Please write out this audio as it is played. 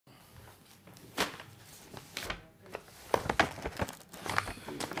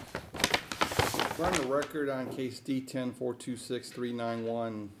We're on the record on case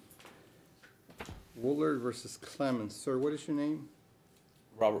D-10-426391, Woolard versus Clemens. Sir, what is your name?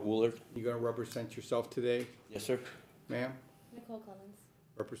 Robert Woolard. You gonna represent yourself today? Yes, sir. Ma'am? Nicole Clemens.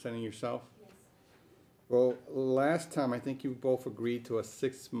 Representing yourself? Yes. Well, last time, I think you both agreed to a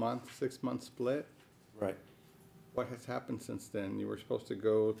six-month split. Right. What has happened since then? You were supposed to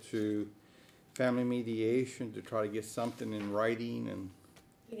go to family mediation to try to get something in writing, and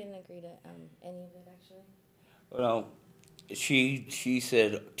He didn't agree to any of it, actually. Well, she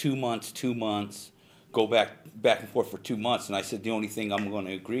said 2 months, go back and forth for 2 months, and I said the only thing I'm going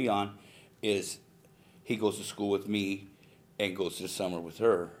to agree on is he goes to school with me and goes to the summer with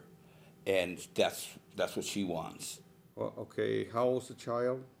her, and that's what she wants. well, okay, how old's the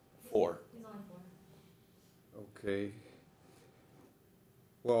child? 4. He's only 4. Okay.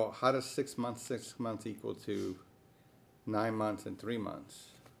 Well, how does 6 months equal to 9 months and 3 months?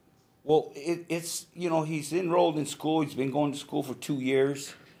 Well, it's he's enrolled in school. He's been going to school for 2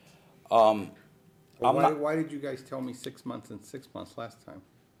 years. Well, why did you guys tell me 6 months and 6 months last time?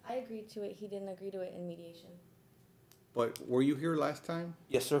 I agreed to it. He didn't agree to it in mediation. But were you here last time?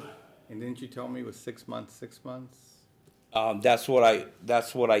 Yes, sir. And didn't you tell me it was 6 months, 6 months? That's what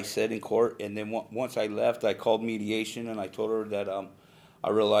I said in court. And then once I left, I called mediation and I told her that I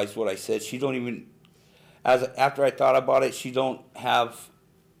realized what I said. She don't even, after I thought about it, she don't have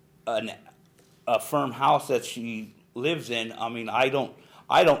a firm house that she lives in. I mean, I don't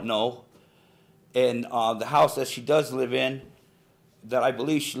know. And the house that she does live in, that I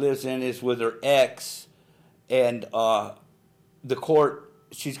believe she lives in, is with her ex. And the court,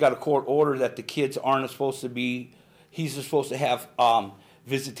 she's got a court order that the kids aren't supposed to be. He's supposed to have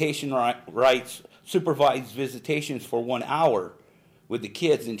visitation rights, supervised visitations for 1 hour with the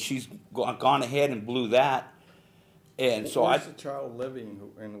kids, and she's gone ahead and blew that. And so Where's the child living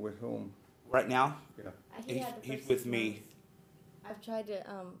and with whom? Right now, Yeah. he's with me. I've tried to,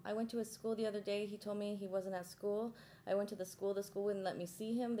 I went to his school the other day. He told me he wasn't at school. I went to the school wouldn't let me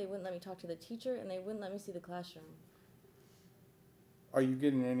see him. They wouldn't let me talk to the teacher, and they wouldn't let me see the classroom. Are you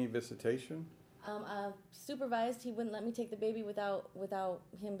getting any visitation? Supervised, he wouldn't let me take the baby without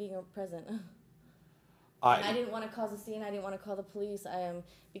him being present. I didn't want to cause a scene. I didn't want to call the police.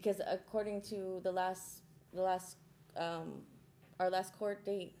 Because according to our last court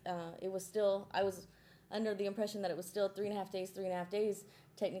date, it was still, I was under the impression that it was still 3.5 days,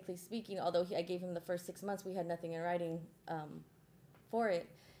 technically speaking. Although I gave him the first 6 months, we had nothing in writing for it.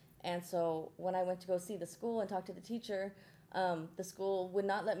 And so when I went to go see the school and talk to the teacher, the school would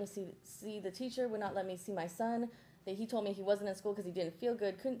not let me see the teacher, would not let me see my son. He told me he wasn't in school because he didn't feel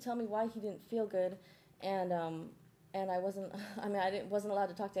good. Couldn't tell me why he didn't feel good, and I wasn't. I mean, wasn't allowed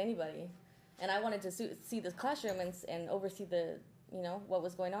to talk to anybody, and I wanted to see the classroom and oversee what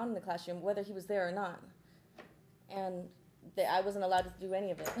was going on in the classroom, whether he was there or not, and I wasn't allowed to do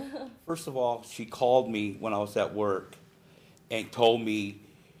any of it. First of all, she called me when I was at work and told me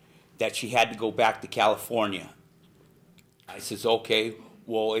that she had to go back to California. I says, okay,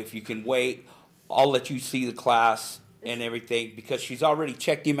 well, if you can wait, I'll let you see the class and everything, because she's already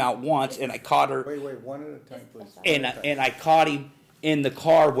checked him out once, and I caught her. Wait, one at a time, please. And I caught him in the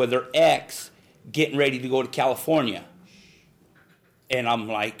car with her ex getting ready to go to California. And I'm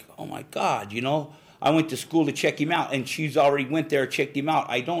like, oh my God, I went to school to check him out, and she's already went there, checked him out.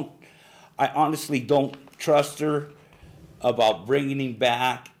 I honestly don't trust her about bringing him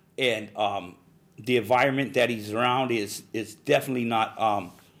back, and the environment that he's around is definitely not.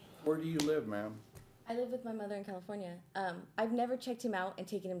 Where do you live, ma'am? I live with my mother in California. I've never checked him out and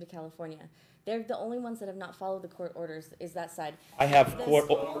taken him to California. They're the only ones that have not followed the court orders, is that side. I have court.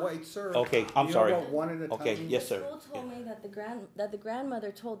 Wait, sir. Okay, I'm sorry. One at a time. Okay, yes, sir. The school told me that the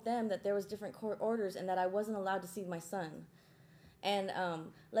grandmother told them that there was different court orders and that I wasn't allowed to see my son. And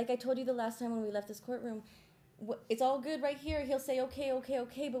like I told you the last time when we left this courtroom, it's all good right here. He'll say okay,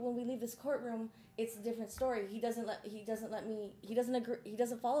 but when we leave this courtroom, it's a different story. He doesn't agree. He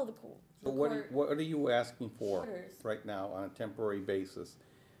doesn't follow the court. So what are you asking for orders right now on a temporary basis?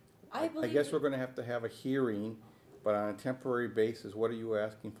 I guess we're going to have a hearing, but on a temporary basis, what are you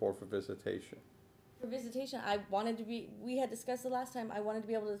asking for visitation? For visitation, we had discussed the last time, I wanted to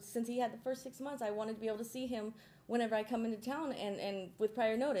be able to, since he had the first 6 months, I wanted to be able to see him whenever I come into town and with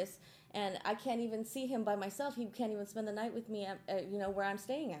prior notice. And I can't even see him by myself. He can't even spend the night with me at where I'm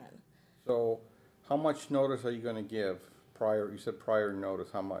staying at. So how much notice are you going to give prior? You said prior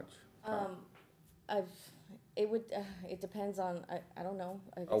notice. How much? It depends on, I don't know.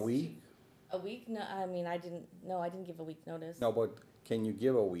 A week? A week? No, I didn't give a week notice. No, but can you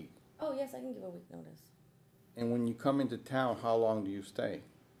give a week? Oh, yes, I can give a week notice. And when you come into town, how long do you stay?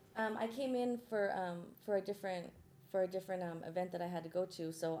 I came in for a different event that I had to go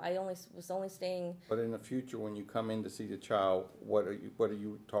to, so I was only staying. But in the future, when you come in to see the child, what are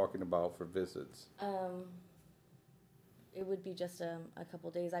you talking about for visits? It would be just a couple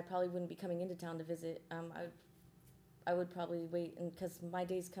days. I probably wouldn't be coming into town to visit. I would probably wait, and because my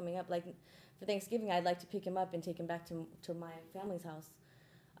day's coming up, like for Thanksgiving, I'd like to pick him up and take him back to my family's house.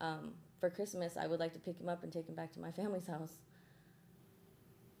 For Christmas, I would like to pick him up and take him back to my family's house.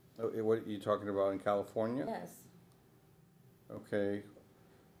 What are you talking about in California? Yes. Okay,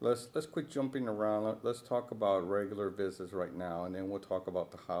 let's quit jumping around. Let's talk about regular visits right now, and then we'll talk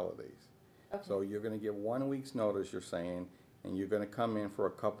about the holidays. Okay. So you're gonna get 1 week's notice, you're saying, and you're gonna come in for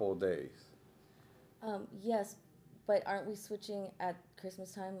a couple of days. Yes, but aren't we switching at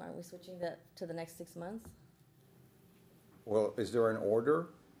Christmas time? Aren't we switching that to the next 6 months? Well, is there an order?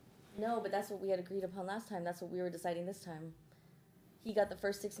 No, but that's what we had agreed upon last time. That's what we were deciding this time. He got the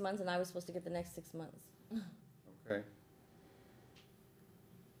first 6 months, and I was supposed to get the next 6 months. Okay.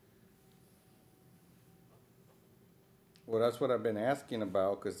 Well, that's what I've been asking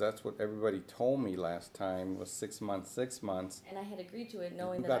about, because that's what everybody told me last time was 6 months, 6 months. And I had agreed to it,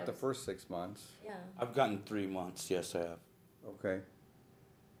 knowing You that got the first 6 months. Yeah. I've gotten 3 months. Yes, I have. Okay.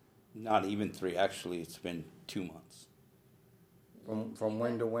 Not even 3. Actually, it's been 2 months. From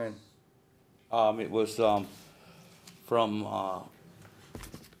when to when? It was from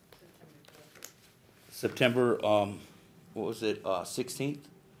September. What was it? 16th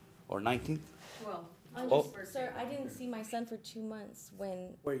or 19th? Oh. Sir, I didn't see my son for 2 months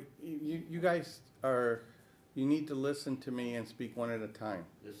when. Wait, you guys you need to listen to me and speak one at a time,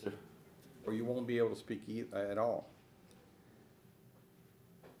 Yes, sir. or you won't be able to speak at all.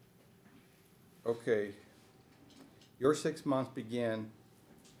 Okay. Your 6 months begin,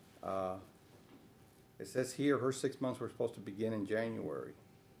 it says here, her 6 months were supposed to begin in January.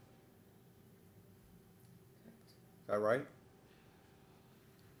 Is that right?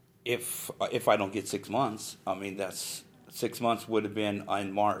 If I don't get 6 months, I mean that's 6 months would have been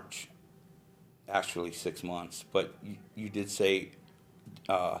in March. Actually, 6 months, but you did say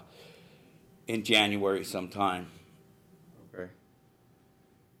in January sometime. Okay.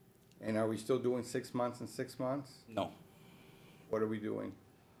 And are we still doing 6 months and 6 months? No. What are we doing?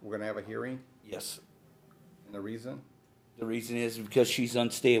 We're gonna have a hearing, Yes. and the reason? The reason is because she's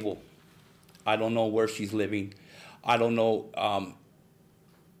unstable. I don't know where she's living. I don't know.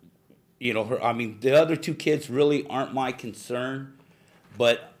 Her. I mean, the other 2 kids really aren't my concern,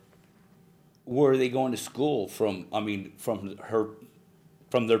 but where are they going to school from? I mean, from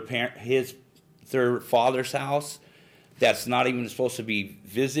their father's house. That's not even supposed to be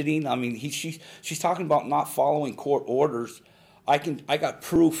visiting. I mean, she's talking about not following court orders. I got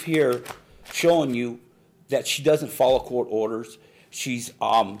proof here showing you that she doesn't follow court orders. She's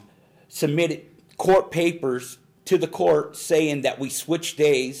submitted court papers to the court saying that we switched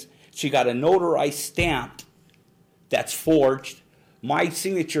days. She got a notarized stamp that's forged, my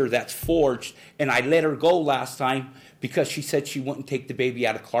signature that's forged, and I let her go last time because she said she wouldn't take the baby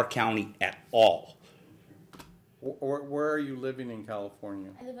out of Clark County at all. Where are you living in California?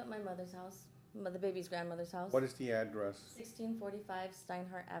 I live at my mother's house, the baby's grandmother's house. What is the address? 1645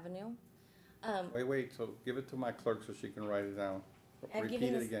 Steinhardt Avenue. Wait, so give it to my clerk so she can write it down. Repeat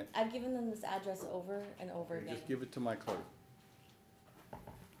it again. I've given them this address over and over again. Just give it to my clerk.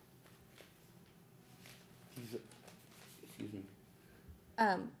 Excuse me.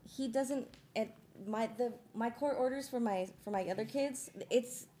 He doesn't. My court orders for my other kids.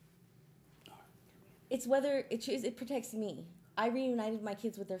 It's whether it protects me. I reunited my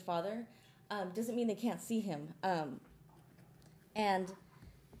kids with their father. Doesn't mean they can't see him. And.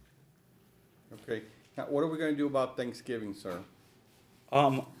 Okay. Now, what are we going to do about Thanksgiving, sir?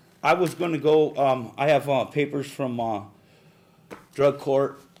 I was going to go. I have papers from drug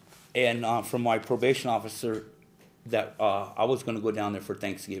court and from my probation officer that I was going to go down there for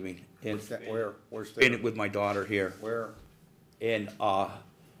Thanksgiving and Where? Where's spend that? it with my daughter here. Where? And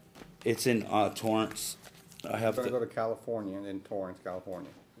it's in Torrance. I have We're to. going to go to California, in Torrance,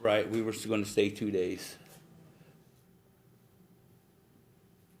 California. Right, we were going to stay 2 days.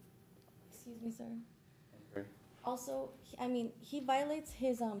 Excuse me, sir. Okay. Also, he violates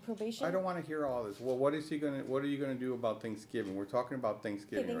his probation. I don't want to hear all this. Well, what are you going to do about Thanksgiving? We're talking about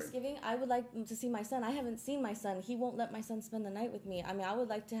Thanksgiving, Okay, right? Thanksgiving, I would like to see my son. I haven't seen my son. He won't let my son spend the night with me. I mean, I would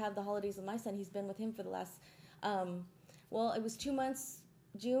like to have the holidays with my son. He's been with him for the last, it was 2 months,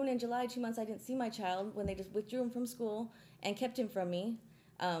 June and July, 2 months I didn't see my child when they just withdrew him from school and kept him from me.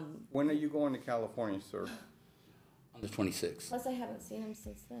 When are you going to California, sir? On the 26th. Plus, I haven't seen him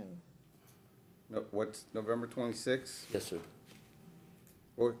since then. No, what's November 26th? Yes, sir.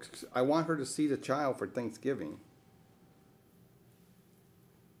 Well, I want her to see the child for Thanksgiving.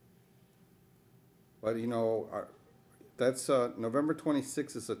 But you know, that's November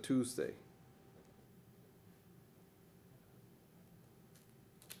 26th is a Tuesday.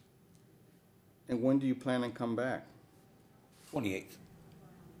 And when do you plan on come back? 28th.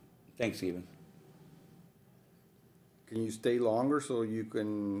 Thanksgiving. Can you stay longer so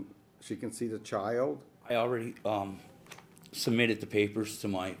she can see the child? I already submitted the papers to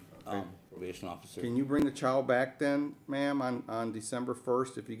my probation officer. Can you bring the child back then, ma'am, on December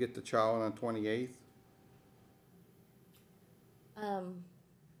 1st if you get the child on 28th?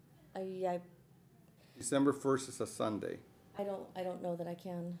 I December 1st is a Sunday. I don't know that I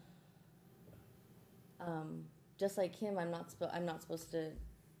can. Just like him, I'm not supposed to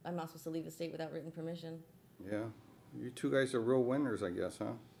leave the state without written permission. Yeah. You two guys are real winners, I guess,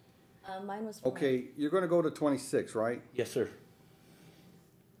 huh? Mine was for Okay, you're going to go to 26, right? Yes, sir.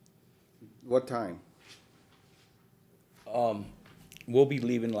 What time? We'll be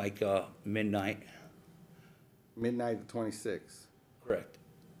leaving like midnight. Midnight the 26th. Correct.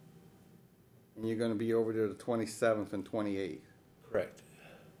 And you're going to be over there the 27th and 28th. Correct.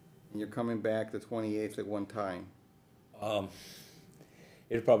 And you're coming back the 28th at one time.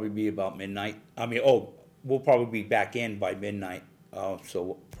 It'll probably be about midnight. We'll probably be back in by midnight. So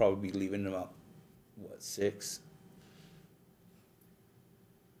we'll probably be leaving about 6.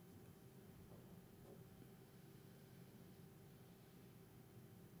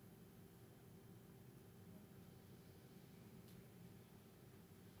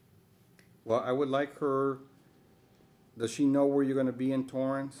 Well, I would like her. Does she know where you're going to be in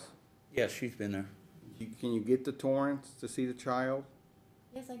Torrance? Yes, she's been there. Can you get to Torrance to see the child?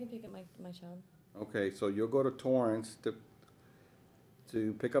 Yes, I can pick up my child. Okay, so you'll go to Torrance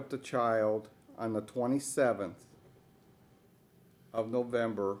to pick up the child on the 27th of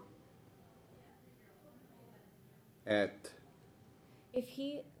November at. If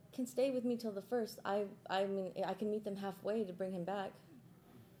he can stay with me till the 1st, I mean I can meet them halfway to bring him back.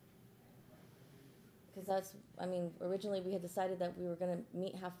 Because originally we had decided that we were going to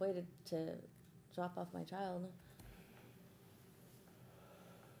meet halfway to drop off my child.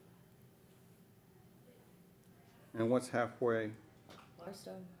 And what's halfway?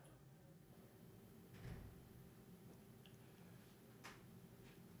 Barstow.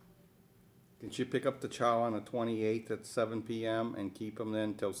 Can she pick up the child on the 28th at 7 p.m. and keep him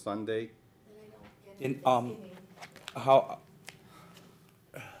then till Sunday? And how?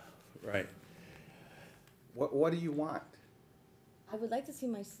 Right. What do you want? I would like to see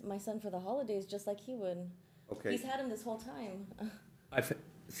my son for the holidays just like he would. Okay. He's had him this whole time.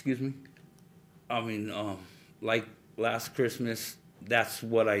 Excuse me. Like last Christmas, that's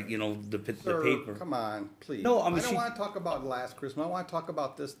what the Sir, paper. come on, please. No, I don't want to talk about last Christmas. I want to talk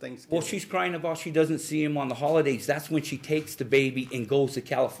about this Thanksgiving. Well, she's crying about she doesn't see him on the holidays. That's when she takes the baby and goes to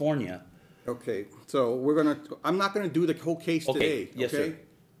California. Okay, so I'm not gonna do the whole case Okay, today. yes, okay? sir.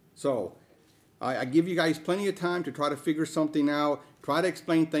 So, I give you guys plenty of time to try to figure something out. Try to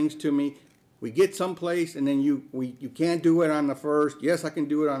explain things to me. We get someplace, and then you can't do it on the 1st. Yes, I can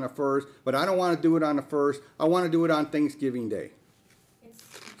do it on the 1st, but I don't want to do it on the 1st. I want to do it on Thanksgiving Day.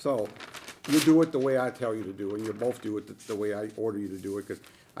 So, you do it the way I tell you to do it. You both do it the way I order you to do it, because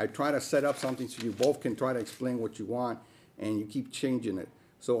I try to set up something so you both can try to explain what you want, and you keep changing it.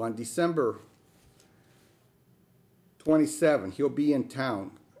 So on December 27th, he'll be in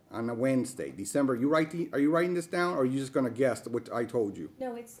town on a Wednesday. December, are you writing this down, or are you just going to guess what I told you?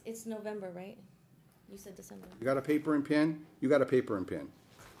 No, it's November, right? You said December. You got a paper and pen? You got a paper and pen.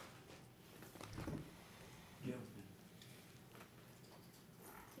 Do you have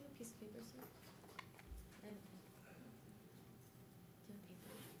a piece of paper, sir? I have a pen. Do you have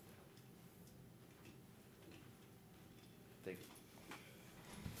paper? Thank you.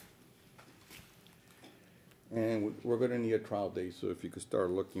 And we're going to need a trial date, so if you could start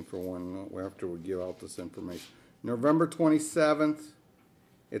looking for one after we give out this information. November 27th,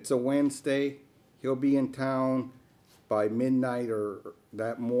 it's a Wednesday. He'll be in town by midnight or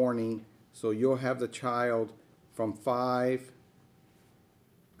that morning, so you'll have the child from 5,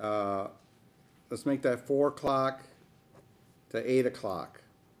 let's make that 4 o'clock to 8 o'clock.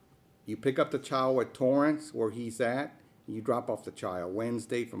 You pick up the child at Torrance, where he's at, and you drop off the child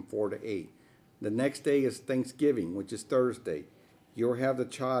Wednesday from 4 to 8. The next day is Thanksgiving, which is Thursday. You'll have the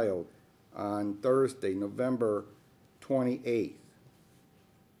child on Thursday, November 28th.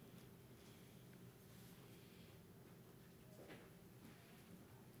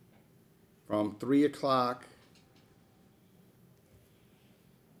 From 3 o'clock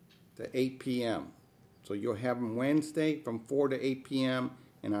to 8 p.m. So you'll have them Wednesday from 4 to 8 p.m.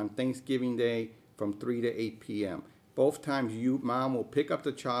 and on Thanksgiving Day from 3 to 8 p.m. Both times mom will pick up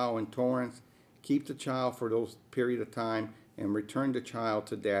the child in Torrance, keep the child for those period of time, and return the child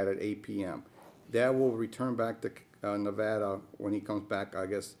to dad at 8 p.m. Dad will return back to Nevada when he comes back, I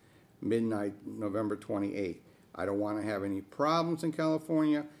guess, midnight, November 28th. I don't want to have any problems in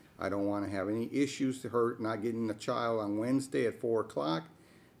California. I don't want to have any issues to her not getting the child on Wednesday at 4 o'clock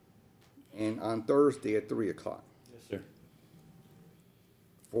and on Thursday at 3 o'clock. Yes, sir.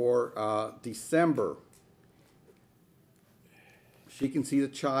 For December, she can see the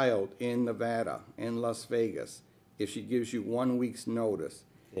child in Nevada, in Las Vegas, if she gives you 1 week's notice.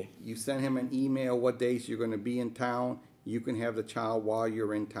 Okay. You send him an email what days you're going to be in town. You can have the child while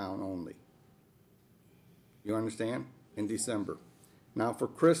you're in town only. You understand? In December. Now for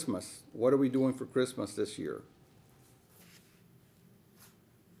Christmas, what are we doing for Christmas this year?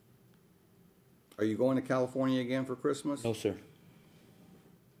 Are you going to California again for Christmas? No, sir.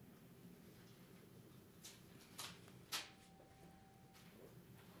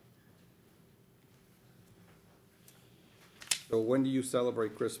 So when do you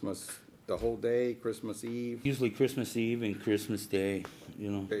celebrate Christmas? The whole day, Christmas Eve? Usually Christmas Eve and Christmas Day,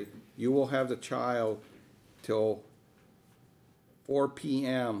 you know. Okay. You will have the child till 4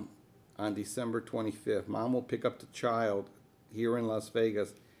 p.m. on December 25th. Mom will pick up the child here in Las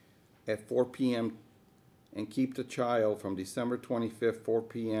Vegas at 4 p.m. and keep the child from December 25th, 4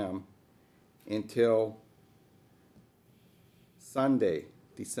 p.m. until Sunday,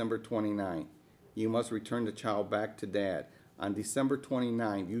 December 29th. You must return the child back to dad. On December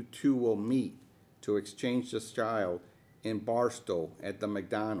 29th, you two will meet to exchange this child in Barstow at the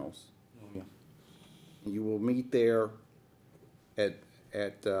McDonald's. Oh, yeah. You will meet there at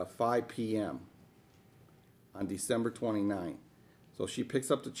 5 p.m. on December 29th. So she picks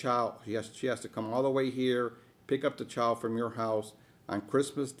up the child. She has to come all the way here, pick up the child from your house on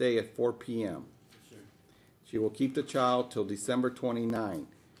Christmas Day at 4 p.m. Sure. She will keep the child till December 29th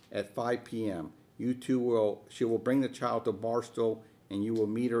at 5 p.m. She will bring the child to Barstow, and you will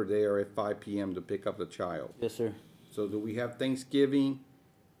meet her there at 5 p.m. to pick up the child. Yes, sir. So do we have Thanksgiving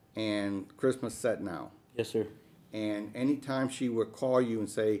and Christmas set now? Yes, sir. And anytime she would call you and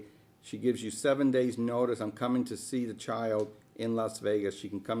say, she gives you 7 days notice, I'm coming to see the child in Las Vegas, she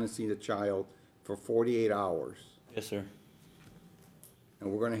can come and see the child for 48 hours. Yes, sir.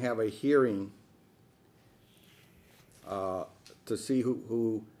 And we're going to have a hearing to see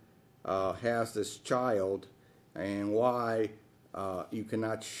who has this child and why you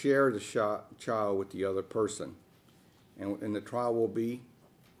cannot share the child with the other person. And the trial will be?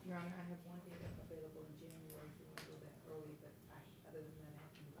 Your Honor, I have one date available in January if you want to go that early, but other than that, I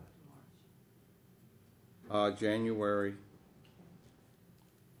can go to March. January.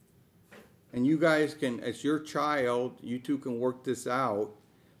 And you guys can, as your child, you two can work this out.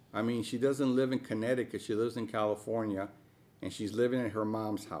 I mean, she doesn't live in Connecticut, she lives in California, and she's living at her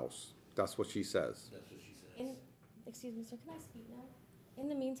mom's house. That's what she says. That's what she said. Excuse me, sir, can I speak now? In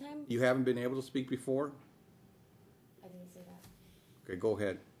the meantime, You haven't been able to speak before? I didn't say that. Okay, go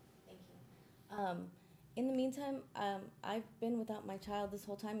ahead. Thank you. In the meantime, I've been without my child this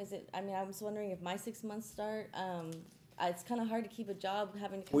whole time. I was wondering if my 6 months start. It's kind of hard to keep a job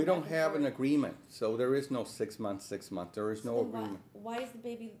having to come We don't back and have an forth. agreement, so there is no 6 months, 6 months. There is So no then agreement. Why is the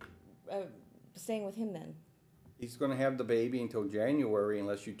baby staying with him then? He's gonna have the baby until January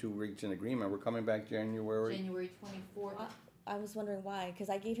unless you two reach an agreement. We're coming back January. January 24th. I was wondering why, because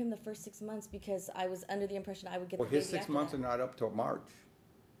I gave him the first 6 months because I was under the impression I would get Well, the baby his 6 after months that. are not up till March.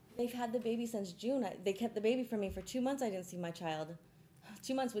 They've had the baby since June. They kept the baby from me for 2 months. I didn't see my child.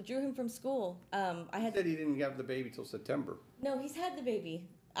 2 months. Withdrew him from school. I He had said he didn't have the baby till September. no. He's had the baby.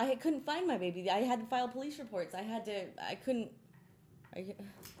 I couldn't find my baby. I had to file police reports. I couldn't.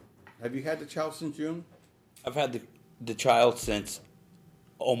 Have you had the child since June? I've had the child since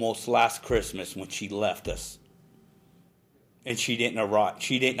almost last Christmas when she left us. And she didn't arrive.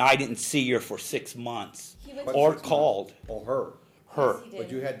 I didn't see her for 6 months. He went But Or 6 months. called Oh, her. her. Yes, he did.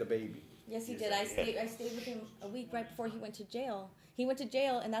 But you had the baby. Yes, he did. I stayed with him a week right before he went to jail. He went to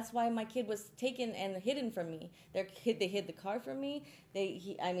jail, and that's why my kid was taken and hidden from me. They hid the car from me.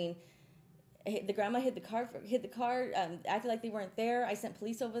 The grandma hid the car. Acted like they weren't there. I sent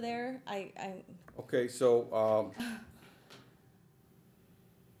police over there. Okay, so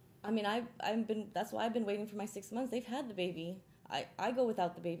That's why I've been waiting for my 6 months. They've had the baby. I go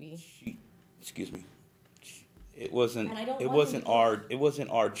without the baby. Excuse me. It wasn't. And I don't It want wasn't him our. It wasn't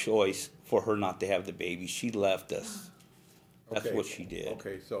our choice for her not to have the baby. She left us. That's okay. what she did.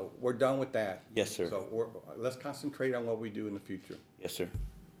 Okay, so we're done with that. Yes, sir. So let's concentrate on what we do in the future. Yes, sir.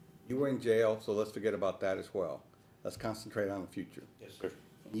 You were in jail, so let's forget about that as well. Let's concentrate on the future. Yes, sir.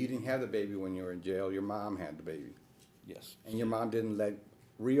 You didn't have the baby when you were in jail, your mom had the baby. Yes. And your mom didn't let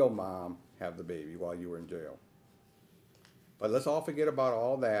real mom have the baby while you were in jail. But let's all forget about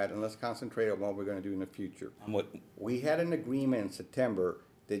all that and let's concentrate on what we're gonna do in the future. And what, We had an agreement in September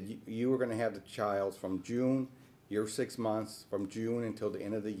that you were gonna have the child from June, your 6 months, from June until the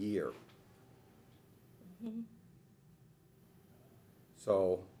end of the year.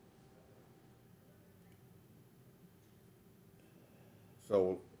 So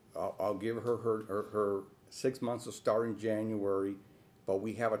I'll give her 6 months will start in January, but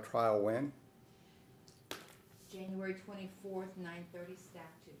we have a trial when? January 24th, 9:30, staff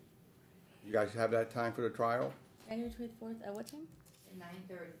two, You guys have that time for the trial? January 24th, at what time? at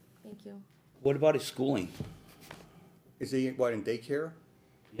 9:30. Thank you. what about his schooling? Is he, what, in daycare?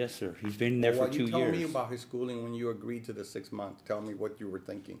 Yes, sir. He's been there for Well, 2 you tell me years. about his schooling when you agreed to the 6 months. Tell me what you were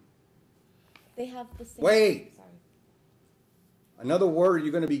thinking. They have the same. Wait. Sorry. Another word,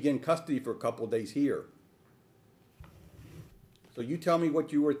 you're gonna be in custody for a couple of days here. So you tell me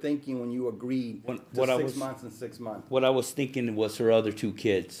what you were thinking when you agreed to What I 6 was- months and 6 months. What I was thinking was her other 2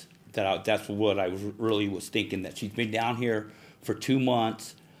 kids. That's what I really was thinking, that she's been down here for 2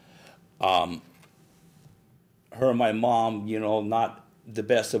 months. Her and my mom, not the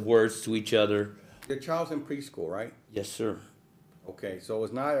best of words to each other. Your child's in preschool, right? Yes, sir. Okay, so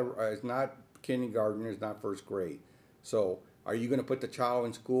it's not kindergarten, it's not first grade. So are you gonna put the child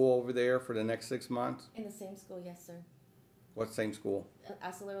in school over there for the next 6 months? In the same school, yes, sir. What same school?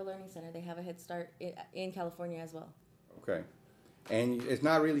 Acelero Learning Center. They have a Head Start in California as well. Okay. And it's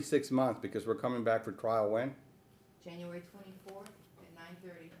not really 6 months because we're coming back for trial when? January 24th at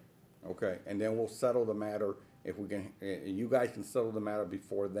 9:30. Okay, and then we'll settle the matter if we can, you guys can settle the matter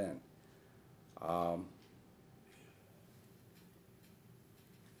before then.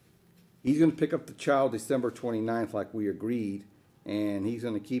 He's gonna pick up the child December 29th like we agreed, and he's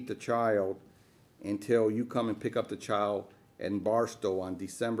gonna keep the child until you come and pick up the child in Barstow on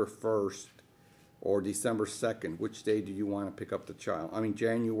December 1st or December 2nd. Which day do you wanna pick up the child? I mean,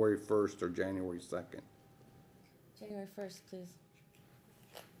 January 1st or January 2nd? January 1st, please.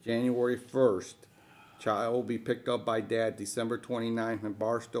 January 1st, child will be picked up by dad December 29th in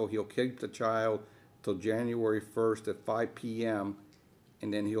Barstow. He'll keep the child till January 1st at 5 p.m.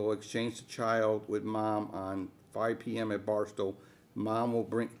 and then he'll exchange the child with mom on 5 p.m. at Barstow. Mom will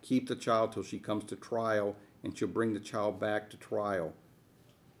keep the child till she comes to trial, and she'll bring the child back to trial.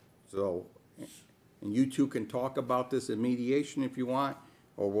 So, and you two can talk about this in mediation if you want,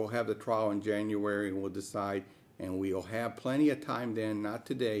 or we'll have the trial in January and we'll decide. And we'll have plenty of time then, not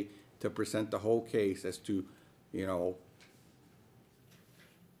today, to present the whole case as to,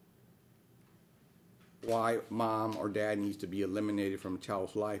 why mom or dad needs to be eliminated from a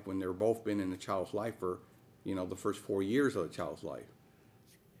child's life when they're both been in the child's life for, the first 4 years of the child's life.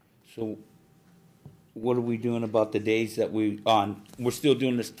 So what are we doing about the days that we're still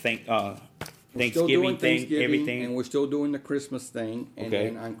doing this thing, We're still Thanksgiving doing thing, Thanksgiving, everything? and we're still doing the Christmas thing. And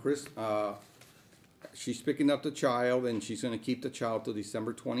Okay. then on she's picking up the child, and she's gonna keep the child till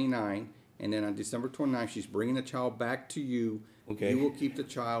December 29. And then on December 29, she's bringing the child back to you. Okay. You will keep the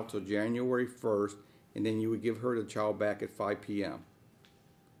child till January 1st, and then you would give her the child back at 5 p.m.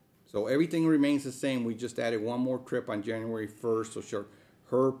 So everything remains the same. We just added one more trip on January 1st, so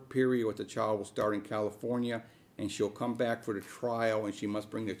her period with the child will start in California, and she'll come back for the trial, and she must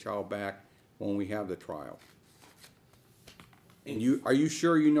bring the child back when we have the trial. And are you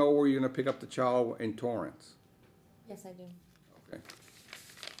sure you know where you're gonna pick up the child in Torrance? Yes, I do. Okay.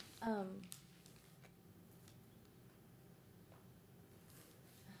 I don't know,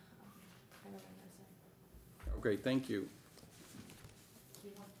 sorry. Okay, thank you. Do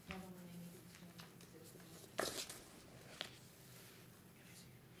you want to tell them when they need to exchange?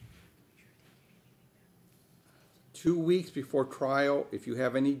 2 weeks before trial, if you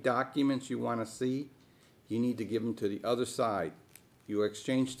have any documents you wanna see, you need to give them to the other side. You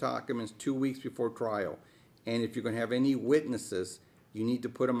exchange documents 2 weeks before trial. And if you're gonna have any witnesses, you need to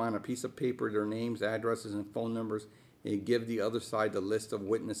put them on a piece of paper, their names, addresses, and phone numbers, and give the other side the list of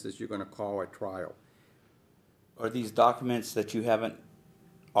witnesses you're gonna call at trial. Are these documents that you haven't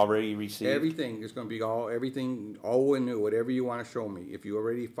already received? Everything is gonna be everything, old and new, whatever you wanna show me. If you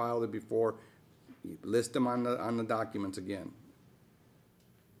already filed it before, you list them on the documents again.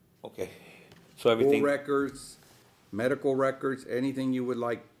 Okay. So Full everything, records, medical records, anything you would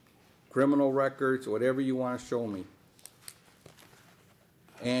like, criminal records, whatever you wanna show me.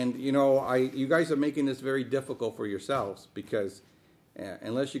 And, you guys are making this very difficult for yourselves, because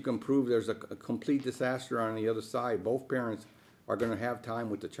unless you can prove there's a complete disaster on the other side, both parents are gonna have time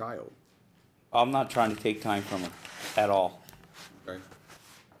with the child. I'm not trying to take time from her at all. Okay.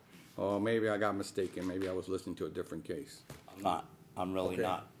 Oh, maybe I got mistaken. Maybe I was listening to a different case. I'm not. I'm really Okay.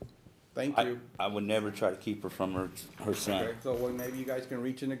 not. Thank I, you. I would never try to keep her from her son. Okay, so well, maybe you guys can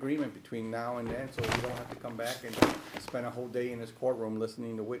reach an agreement between now and then, so you don't have to come back and spend a whole day in this courtroom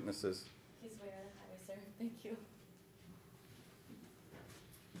listening to witnesses. Please wait on the highway, sir. Thank you.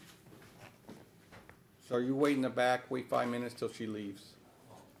 So you wait in the back, wait 5 minutes till she leaves.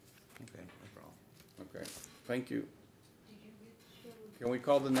 Okay, no problem. Okay, thank you. Can we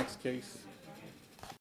call the next case?